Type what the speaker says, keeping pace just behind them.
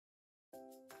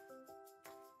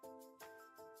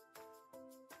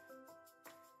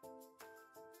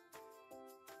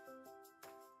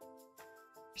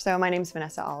So my name is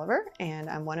Vanessa Oliver, and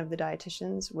I'm one of the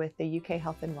dietitians with the UK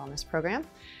Health and Wellness Program.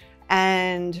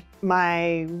 And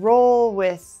my role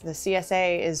with the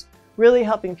CSA is really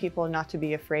helping people not to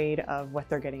be afraid of what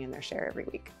they're getting in their share every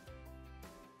week.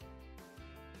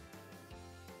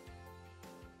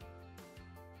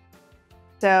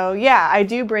 So yeah, I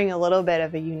do bring a little bit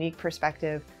of a unique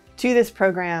perspective to this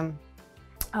program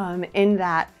in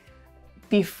that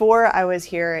before I was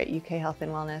here at UK Health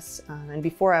and Wellness, and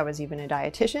before I was even a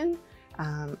dietitian,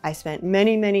 I spent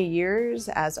many years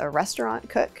as a restaurant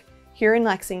cook here in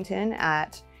Lexington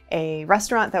at a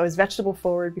restaurant that was vegetable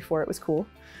forward before it was cool.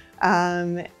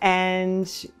 And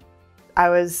I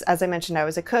was, as I mentioned, I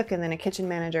was a cook and then a kitchen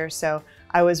manager, so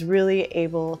I was really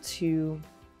able to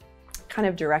kind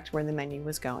of direct where the menu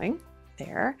was going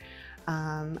there.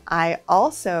 I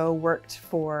also worked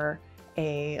for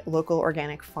a local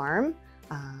organic farm,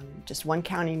 just one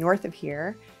county north of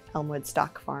here, Elmwood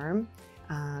Stock Farm.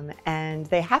 And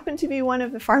they happened to be one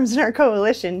of the farms in our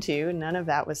coalition too. None of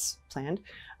that was planned.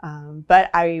 But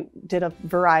I did a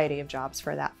variety of jobs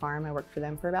for that farm. I worked for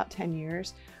them for about 10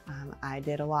 years. I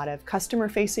did a lot of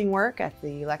customer-facing work at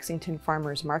the Lexington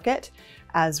Farmers Market,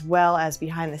 as well as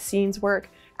behind the scenes work,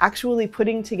 actually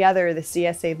putting together the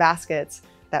CSA baskets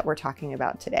that we're talking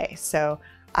about today. So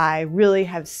I really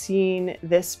have seen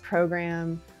this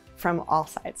program from all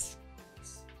sides.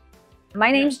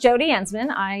 My name's Jody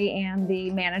Ensman. I am the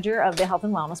manager of the Health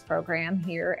and Wellness Program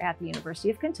here at the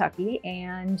University of Kentucky,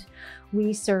 and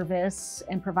we service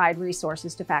and provide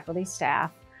resources to faculty,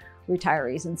 staff,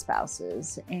 retirees, and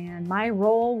spouses. And my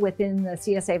role within the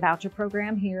CSA voucher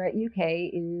program here at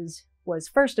UK was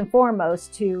first and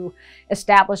foremost to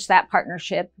establish that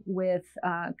partnership with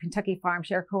Kentucky Farm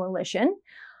Share Coalition,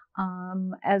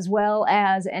 as well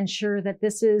as ensure that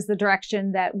this is the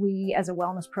direction that we as a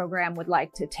wellness program would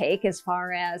like to take as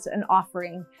far as an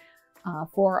offering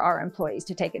for our employees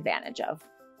to take advantage of.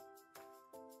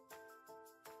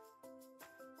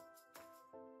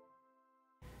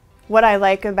 What I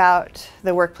like about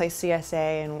the Workplace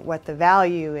CSA and what the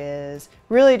value is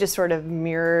really just sort of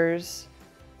mirrors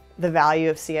the value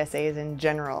of CSAs in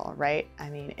general, right? I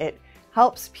mean, it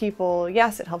helps people,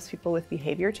 yes, it helps people with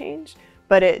behavior change,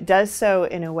 but it does so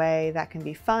in a way that can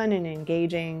be fun and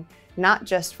engaging, not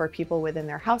just for people within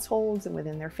their households and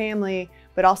within their family,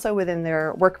 but also within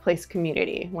their workplace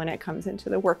community when it comes into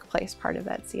the workplace part of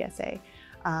that CSA.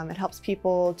 It helps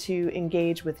people to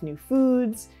engage with new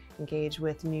foods, engage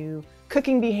with new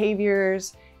cooking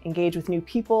behaviors, engage with new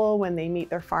people when they meet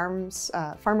their farmers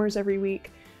every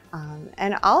week.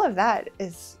 And all of that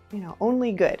is,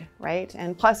 only good, right?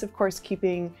 And plus, of course,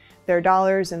 keeping their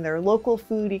dollars in their local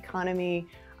food economy,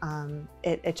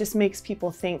 it just makes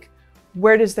people think,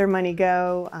 where does their money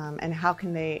go, and how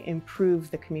can they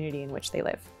improve the community in which they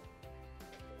live?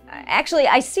 Actually,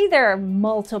 I see there are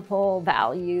multiple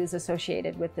values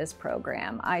associated with this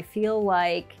program. I feel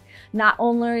like not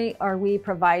only are we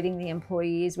providing the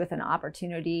employees with an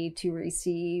opportunity to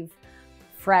receive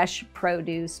fresh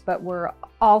produce, but we're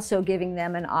also giving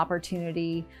them an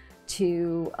opportunity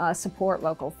to support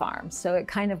local farms. So it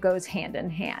kind of goes hand in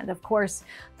hand. Of course,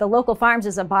 the local farms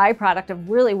is a byproduct of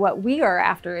really what we are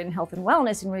after in health and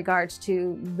wellness in regards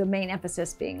to the main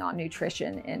emphasis being on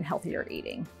nutrition and healthier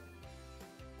eating.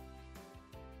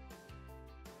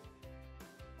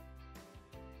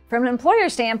 From an employer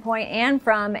standpoint and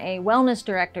from a wellness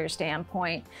director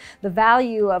standpoint, the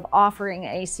value of offering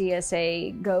a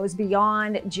CSA goes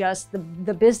beyond just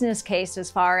the business case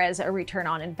as far as a return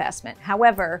on investment.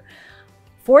 However,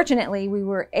 fortunately, we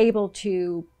were able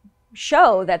to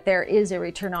show that there is a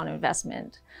return on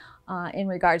investment in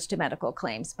regards to medical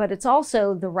claims, but it's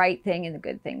also the right thing and the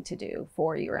good thing to do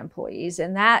for your employees.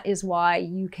 And that is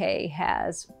why UK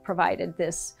has provided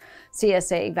this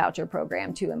CSA voucher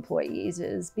program to employees,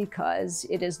 is because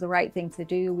it is the right thing to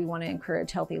do. We want to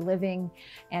encourage healthy living.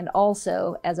 And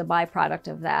also, as a byproduct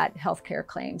of that, healthcare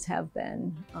claims have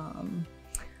been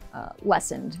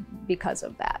lessened because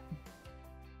of that.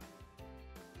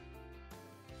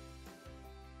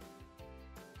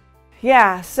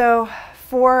 Yeah, so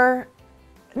for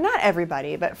not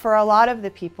everybody, but for a lot of the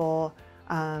people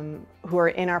who are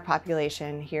in our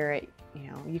population here at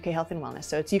UK Health and Wellness,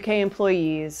 so it's UK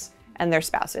employees and their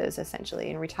spouses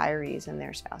essentially, and retirees and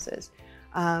their spouses,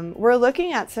 we're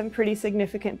looking at some pretty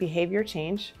significant behavior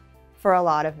change for a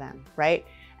lot of them, right?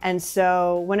 And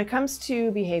so when it comes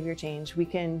to behavior change, we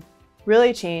can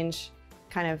really change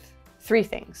kind of three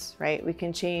things, right? We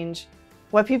can change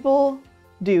what people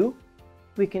do,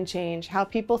 we can change how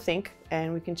people think,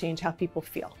 and we can change how people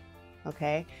feel,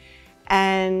 okay?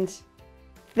 And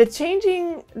the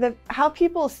changing how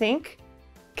people think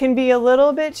can be a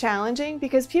little bit challenging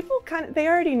because people they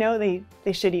already know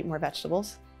they should eat more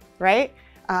vegetables, right?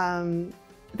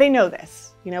 They know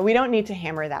this. You know, we don't need to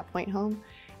hammer that point home.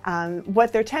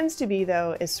 What there tends to be,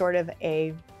 though, is sort of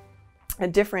a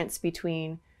difference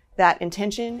between that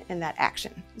intention and that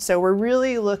action. So we're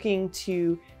really looking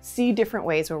to see different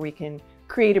ways where we can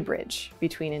create a bridge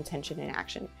between intention and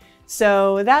action.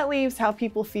 So that leaves how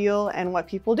people feel and what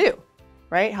people do,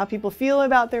 right? How people feel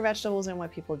about their vegetables and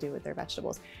what people do with their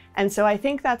vegetables. And so I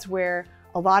think that's where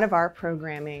a lot of our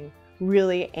programming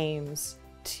really aims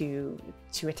to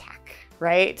attack,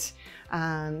 right?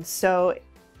 So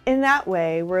in that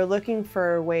way, we're looking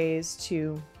for ways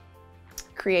to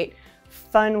create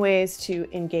fun ways to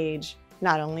engage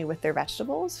not only with their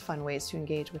vegetables, fun ways to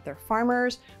engage with their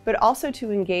farmers, but also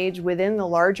to engage within the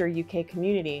larger UK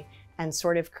community and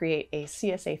sort of create a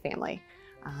CSA family.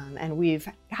 And we've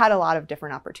had a lot of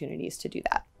different opportunities to do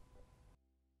that.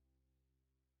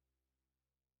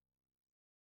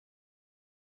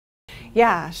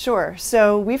 Yeah, sure.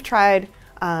 So we've tried,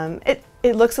 it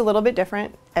looks a little bit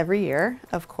different every year,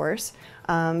 of course,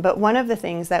 but one of the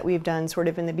things that we've done sort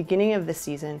of in the beginning of the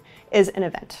season is an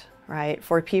event, right?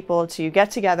 For people to get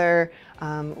together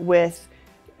with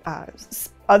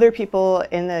other people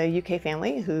in the UK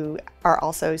family who are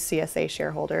also CSA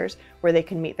shareholders, where they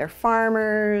can meet their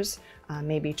farmers,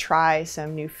 maybe try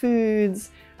some new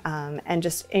foods, and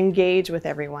just engage with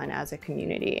everyone as a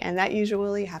community. And that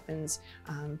usually happens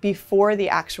before the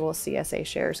actual CSA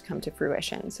shares come to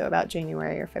fruition, so about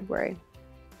January or February.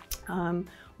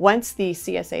 Once the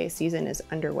CSA season is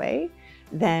underway,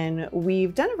 then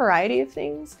we've done a variety of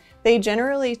things. They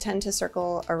generally tend to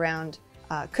circle around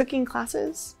cooking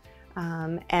classes.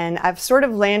 And I've sort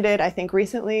of landed, I think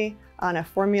recently, on a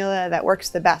formula that works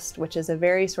the best, which is a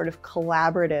very sort of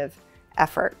collaborative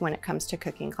effort when it comes to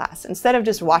cooking class. Instead of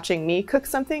just watching me cook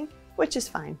something, which is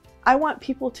fine, I want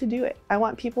people to do it. I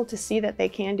want people to see that they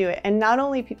can do it. And not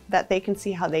only that they can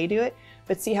see how they do it,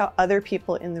 but see how other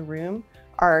people in the room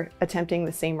are attempting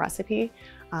the same recipe.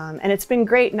 And it's been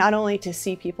great not only to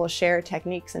see people share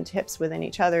techniques and tips within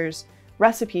each other's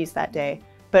recipes that day,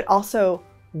 but also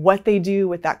what they do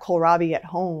with that kohlrabi at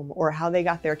home, or how they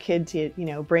got their kid to, you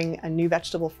know, bring a new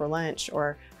vegetable for lunch,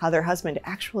 or how their husband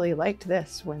actually liked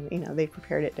this when, you know, they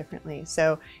prepared it differently.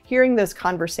 So hearing those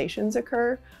conversations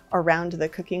occur around the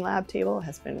cooking lab table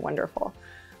has been wonderful.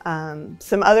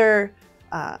 Some other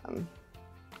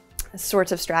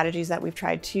sorts of strategies that we've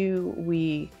tried too,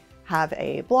 we have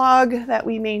a blog that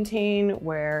we maintain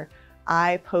where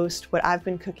I post what I've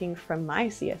been cooking from my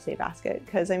CSA basket.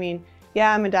 Because I mean,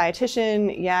 yeah, I'm a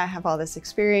dietitian, yeah, I have all this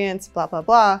experience, blah, blah,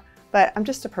 blah, but I'm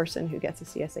just a person who gets a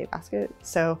CSA basket.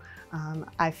 So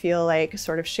I feel like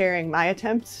sort of sharing my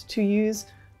attempts to use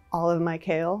all of my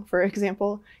kale, for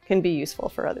example, can be useful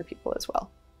for other people as well.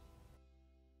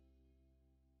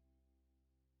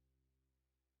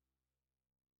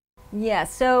 Yeah,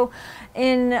 so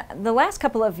in the last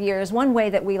couple of years, one way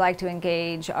that we like to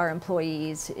engage our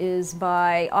employees is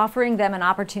by offering them an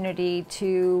opportunity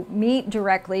to meet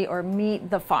directly or meet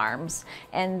the farms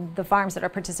and the farms that are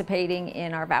participating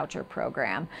in our voucher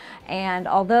program. And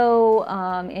although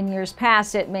in years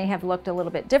past it may have looked a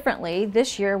little bit differently,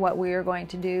 this year what we are going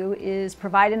to do is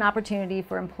provide an opportunity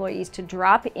for employees to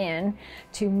drop in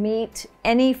to meet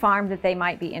any farm that they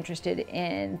might be interested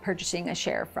in purchasing a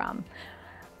share from.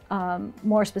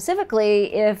 More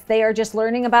specifically, if they are just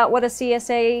learning about what a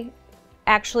CSA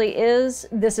actually is,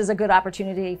 this is a good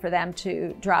opportunity for them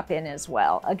to drop in as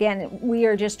well. Again, we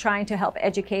are just trying to help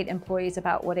educate employees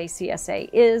about what a CSA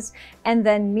is, and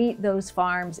then meet those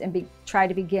farms and try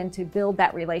to begin to build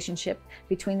that relationship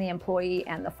between the employee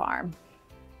and the farm.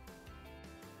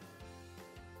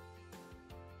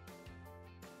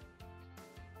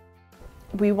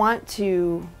 We want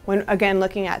to, when again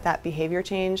looking at that behavior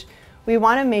change, we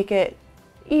want to make it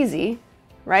easy,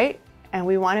 right? And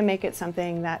we want to make it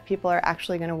something that people are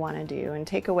actually going to want to do and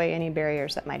take away any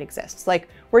barriers that might exist. Like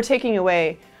we're taking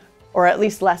away, or at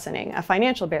least lessening, a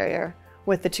financial barrier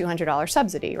with the $200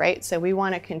 subsidy, right? So we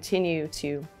want to continue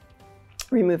to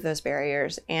remove those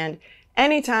barriers. And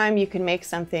anytime you can make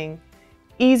something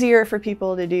easier for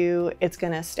people to do, it's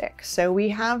going to stick. So we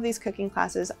have these cooking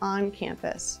classes on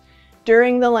campus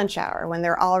during the lunch hour when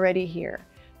they're already here.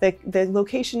 The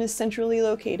location is centrally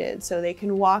located, so they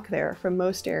can walk there from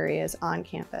most areas on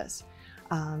campus.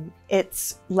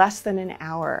 It's less than an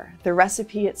hour. The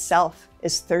recipe itself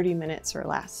is 30 minutes or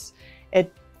less.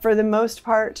 It, for the most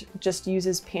part, just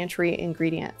uses pantry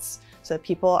ingredients, so that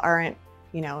people aren't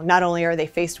not only are they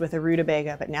faced with a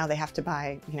rutabaga, but now they have to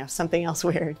buy, something else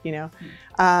weird,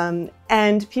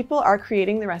 and people are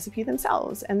creating the recipe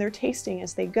themselves and they're tasting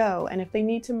as they go. And if they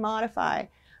need to modify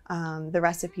the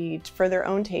recipe for their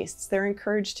own tastes, they're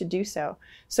encouraged to do so.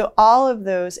 So all of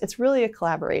those, it's really a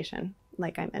collaboration,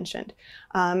 like I mentioned.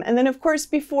 And then of course,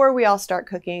 before we all start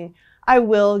cooking, I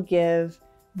will give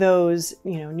those,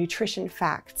 nutrition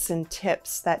facts and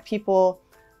tips that people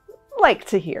like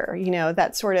to hear,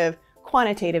 that sort of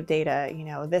quantitative data,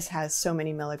 this has so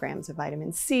many milligrams of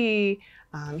vitamin C,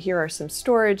 here are some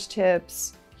storage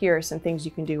tips, here are some things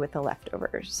you can do with the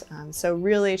leftovers. So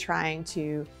really trying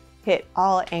to hit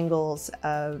all angles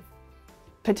of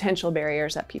potential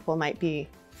barriers that people might be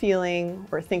feeling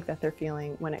or think that they're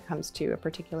feeling when it comes to a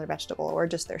particular vegetable or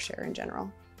just their share in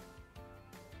general.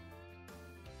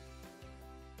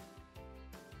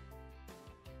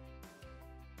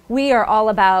 We are all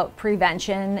about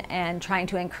prevention and trying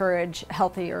to encourage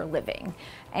healthier living.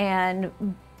 And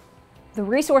the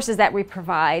resources that we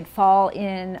provide fall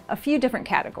in a few different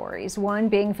categories. One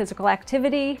being physical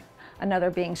activity, another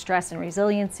being stress and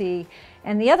resiliency,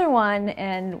 and the other one,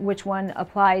 and which one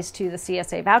applies to the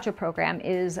CSA voucher program,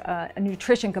 is a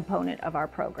nutrition component of our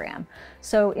program.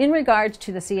 So in regards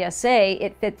to the CSA,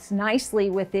 it fits nicely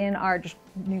within our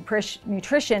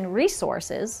nutrition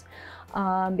resources.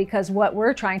 Because what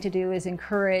we're trying to do is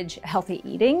encourage healthy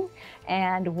eating,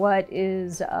 and what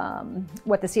the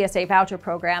CSA voucher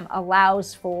program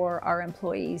allows for our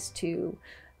employees to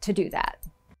do that.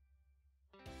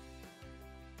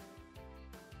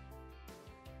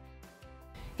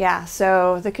 Yeah,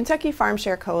 so the Kentucky Farm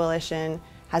Share Coalition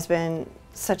has been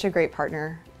such a great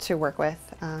partner to work with.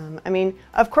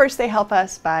 Of course they help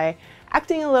us by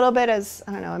acting a little bit as,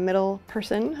 a middle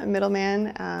person, a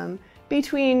middleman,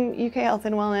 between UK Health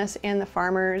and Wellness and the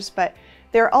farmers, but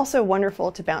they're also wonderful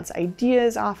to bounce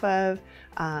ideas off of,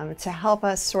 to help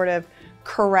us sort of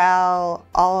corral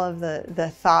all of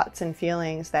the thoughts and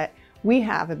feelings that we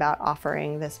have about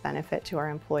offering this benefit to our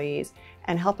employees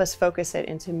and help us focus it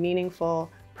into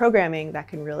meaningful programming that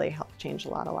can really help change a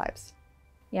lot of lives.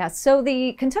 Yeah, so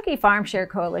the Kentucky Farm Share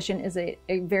Coalition is a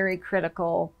very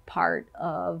critical part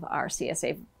of our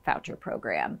CSA voucher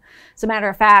program. As a matter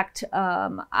of fact,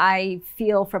 I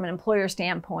feel from an employer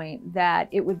standpoint that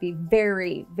it would be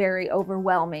very, very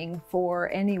overwhelming for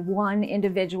any one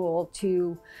individual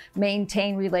to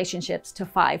maintain relationships to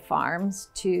 5 farms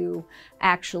to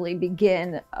actually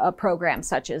begin a program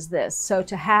such as this. So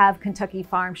to have Kentucky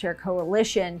Farm Share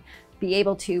Coalition be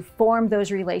able to form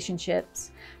those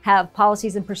relationships, have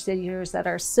policies and procedures that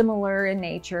are similar in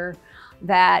nature,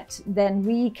 that then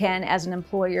we can, as an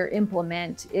employer,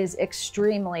 implement is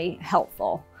extremely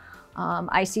helpful.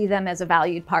 I see them as a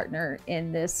valued partner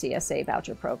in this CSA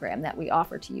voucher program that we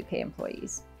offer to UK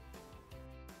employees.